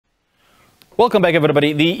Welcome back,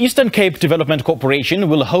 everybody. The Eastern Cape Development Corporation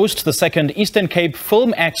will host the second Eastern Cape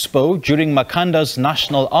Film Expo during Makhanda's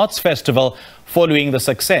National Arts Festival following the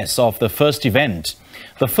success of the first event.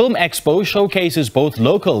 The Film Expo showcases both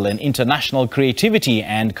local and international creativity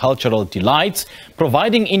and cultural delights,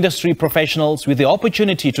 providing industry professionals with the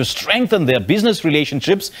opportunity to strengthen their business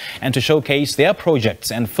relationships and to showcase their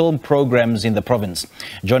projects and film programs in the province.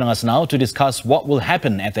 Joining us now to discuss what will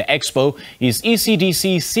happen at the Expo is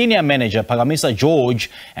ECDC Senior Manager Phakamisa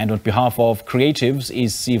George, and on behalf of Creatives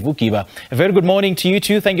is Sivu Giba. A very good morning to you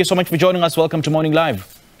two. Thank you so much for joining us. Welcome to Morning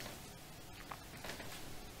Live.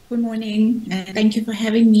 Good morning. Thank you for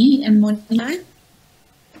having me in Morning Live.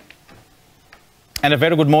 And a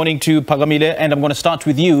very good morning to Phakamisa, and I'm going to start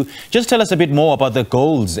with you. Just tell us a bit more about the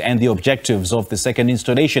goals and the objectives of the second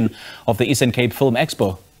installation of the Eastern Cape Film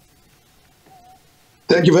Expo.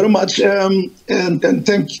 Thank you very much, and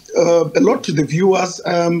thank a lot to the viewers.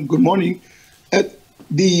 Good morning.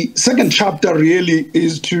 The second chapter really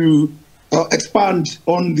is to expand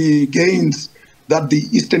on the gains that the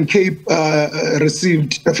Eastern Cape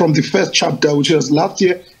received from the first chapter, which was last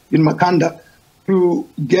year in Makhanda, to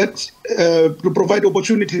provide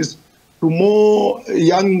opportunities to more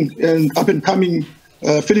young and up-and-coming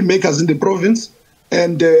filmmakers in the province,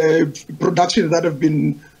 and productions that have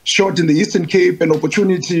been shot in the Eastern Cape, an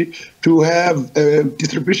opportunity to have a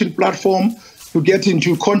distribution platform, to get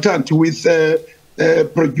into contact with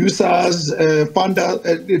producers,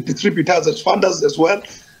 funders, distributors as funders as well,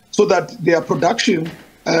 so that their production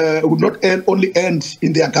would not only end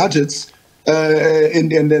in their gadgets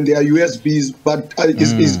and their USBs, but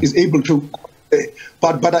is able to.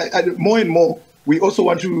 But more and more, we also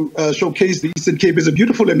want to showcase the Eastern Cape as a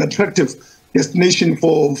beautiful and attractive destination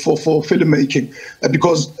for filmmaking,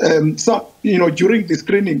 because during the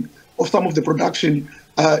screening of some of the production,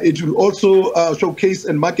 it will also showcase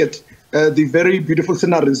and market the very beautiful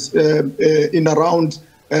sceneries in around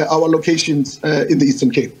our locations in the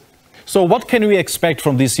Eastern Cape. So what can we expect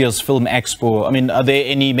from this year's Film Expo? I mean, are there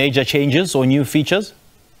any major changes or new features?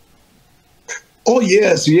 Oh,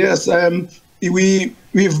 yes.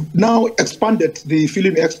 We've now expanded the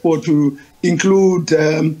Film Expo to include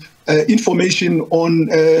information on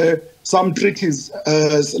some treaties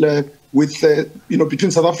with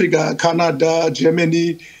between South Africa, Canada,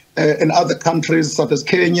 Germany, and other countries such as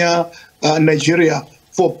Kenya, Nigeria,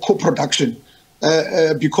 for co-production.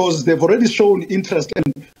 Because they've already shown interest,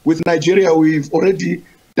 and with Nigeria we've already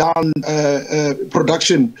done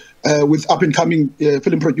production with up-and-coming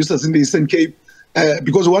film producers in the Eastern Cape,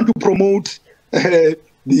 because we want to promote and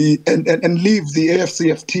leave the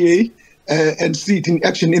AFCFTA and see it in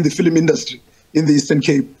action in the film industry in the Eastern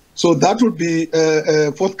Cape. So that would be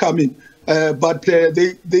forthcoming, but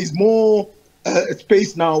there's more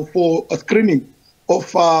space now for a screening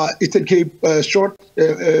of Eastern Cape short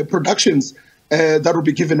productions that will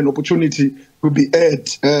be given an opportunity to be aired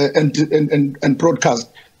and broadcast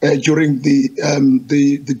during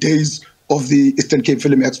the days of the Eastern Cape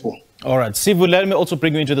Film Expo. All right, Sivu, let me also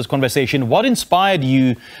bring you into this conversation. What inspired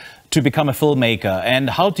you to become a filmmaker, and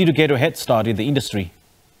how did you get your head start in the industry?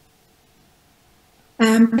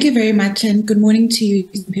 Thank you very much, and good morning to you,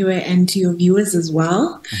 and to your viewers as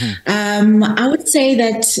well. I would say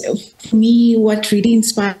that for me, what really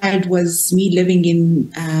inspired was me living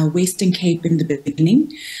in Western Cape in the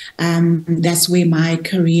beginning. That's where my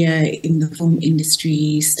career in the film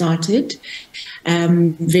industry started.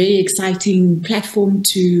 Very exciting platform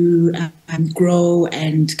to grow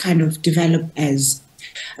and kind of develop as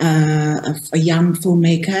a young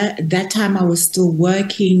filmmaker. At that time, I was still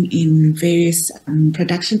working in various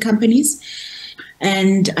production companies,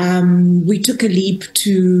 and we took a leap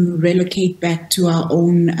to relocate back to our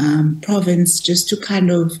own province, just to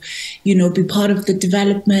kind of, be part of the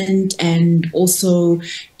development, and also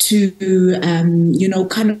to,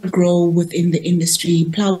 kind of grow within the industry,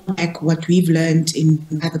 plow back what we've learned in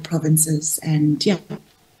other provinces, and yeah,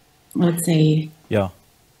 I'd say. Yeah.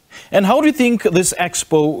 And how do you think this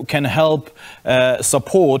expo can help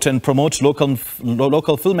support and promote local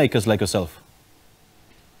filmmakers like yourself?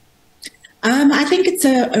 I think it's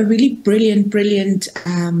a really brilliant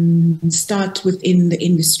start within the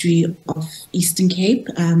industry of Eastern Cape,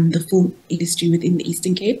 the film industry within the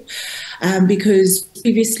Eastern Cape. because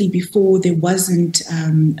previously, before, there wasn't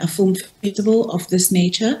a film festival of this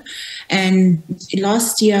nature. And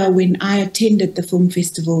last year, when I attended the film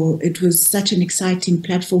festival, it was such an exciting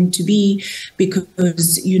platform to be,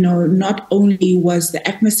 because, you know, not only was the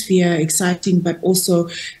atmosphere exciting, but also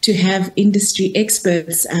to have industry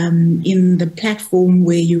experts in the platform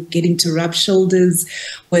where you're getting to rub shoulders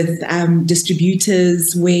with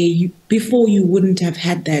distributors, where before you wouldn't have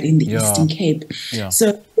had that in the Eastern Cape.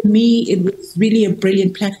 So for me, it was really a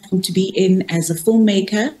brilliant platform to be in as a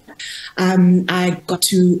filmmaker. I got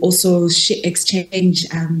to also exchange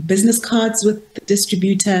business cards with the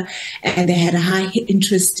distributor, and they had a high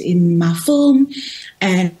interest in my film.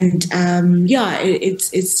 And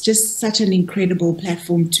it's just such an incredible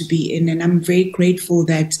platform to be in, and I'm very grateful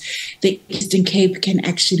that the Eastern Cape can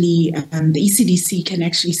actually, the ECDC can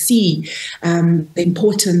actually see the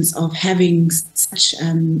importance of having such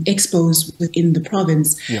expos within the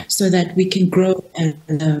province, so that we can grow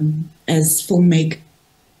as filmmakers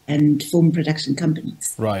and film production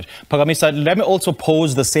companies. Right. Phakamisa, let me also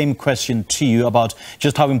pose the same question to you about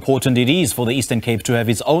just how important it is for the Eastern Cape to have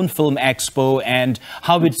its own film expo and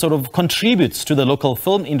how it sort of contributes to the local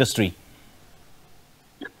film industry.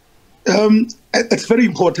 It's very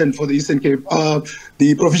important for the Eastern Cape.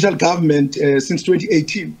 The provincial government, since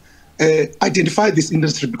 2018, identified this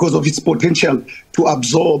industry because of its potential to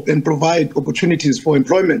absorb and provide opportunities for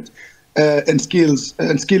employment and skills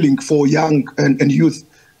and skilling for young and youth.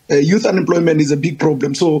 Youth unemployment is a big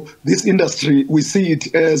problem. So this industry, we see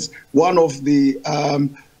it as one of the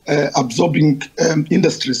absorbing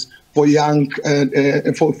industries for young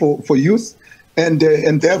for youth, and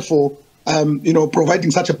therefore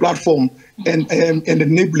providing such a platform and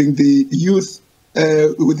enabling the youth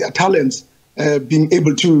with their talents being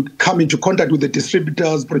able to come into contact with the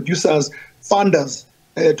distributors, producers, funders,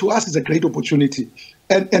 to us is a great opportunity.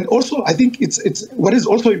 And also, I think it's what is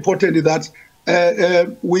also important is that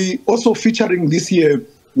we also featuring this year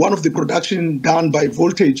one of the production done by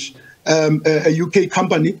Voltage, a UK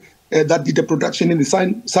company that did a production in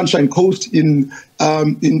the Sunshine Coast in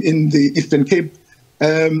the Eastern Cape,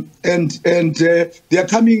 and they are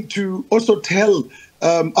coming to also tell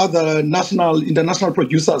other national, international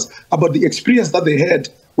producers about the experience that they had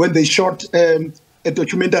when they shot a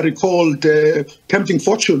documentary called Tempting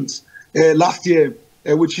Fortunes last year,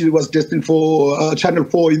 which was destined for Channel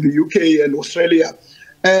 4 in the UK and Australia.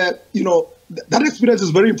 That experience is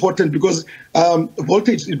very important because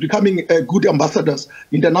Voltage is becoming good ambassadors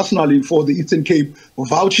internationally for the Eastern Cape,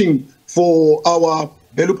 vouching for our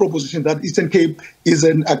value proposition that Eastern Cape is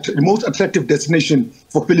the most attractive destination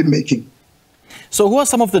for filmmaking. So who are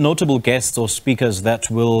some of the notable guests or speakers that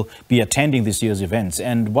will be attending this year's events,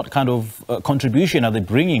 and what kind of contribution are they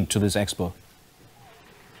bringing to this expo?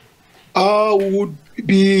 Would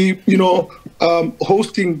be,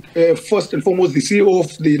 hosting first and foremost the CEO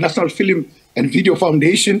of the National Film and Video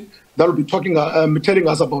Foundation. That will be talking, telling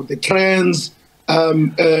us about the trends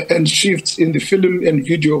and shifts in the film and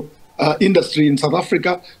video industry in South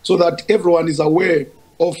Africa, so that everyone is aware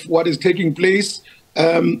of what is taking place.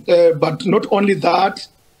 But not only that,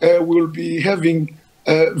 we'll be having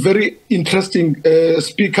very interesting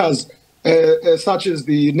speakers, such as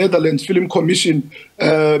the Netherlands Film Commission,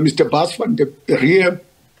 Mr. Bas van der Reer,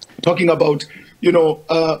 talking about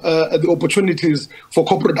the opportunities for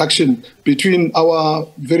co-production between our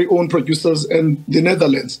very own producers and the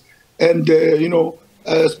Netherlands, and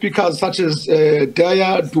speakers such as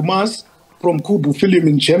Daya Dumas from Kubu Film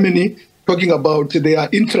in Germany, talking about their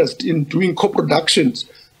interest in doing co-productions,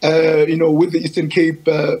 with the Eastern Cape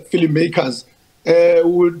filmmakers.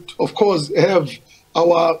 Would of course have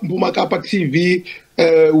our Mbumakapa TV,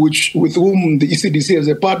 with whom the ECDC is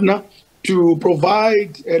a partner, to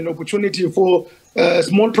provide an opportunity for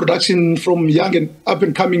small production from young and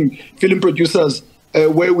up-and-coming film producers,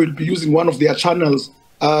 where we'll be using one of their channels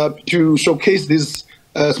to showcase this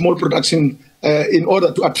small production in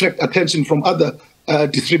order to attract attention from other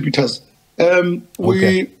distributors.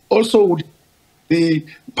 We also would the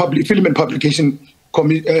film and publication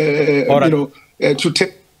to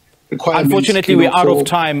take. Unfortunately, we're out of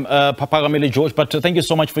time, Phakamisa George, but thank you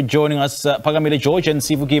so much for joining us, Phakamisa George and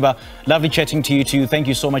Sivu Giba. Lovely chatting to you too. Thank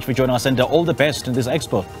you so much for joining us, and all the best in this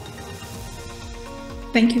expo.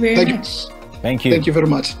 Thank you very much. Thank you. Thank you very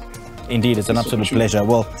much. Indeed, it's an absolute pleasure.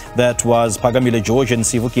 Well, that was Phakamisa George and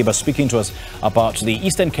Sivu Giba speaking to us about the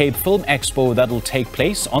Eastern Cape Film Expo that will take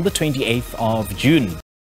place on the 28th of June.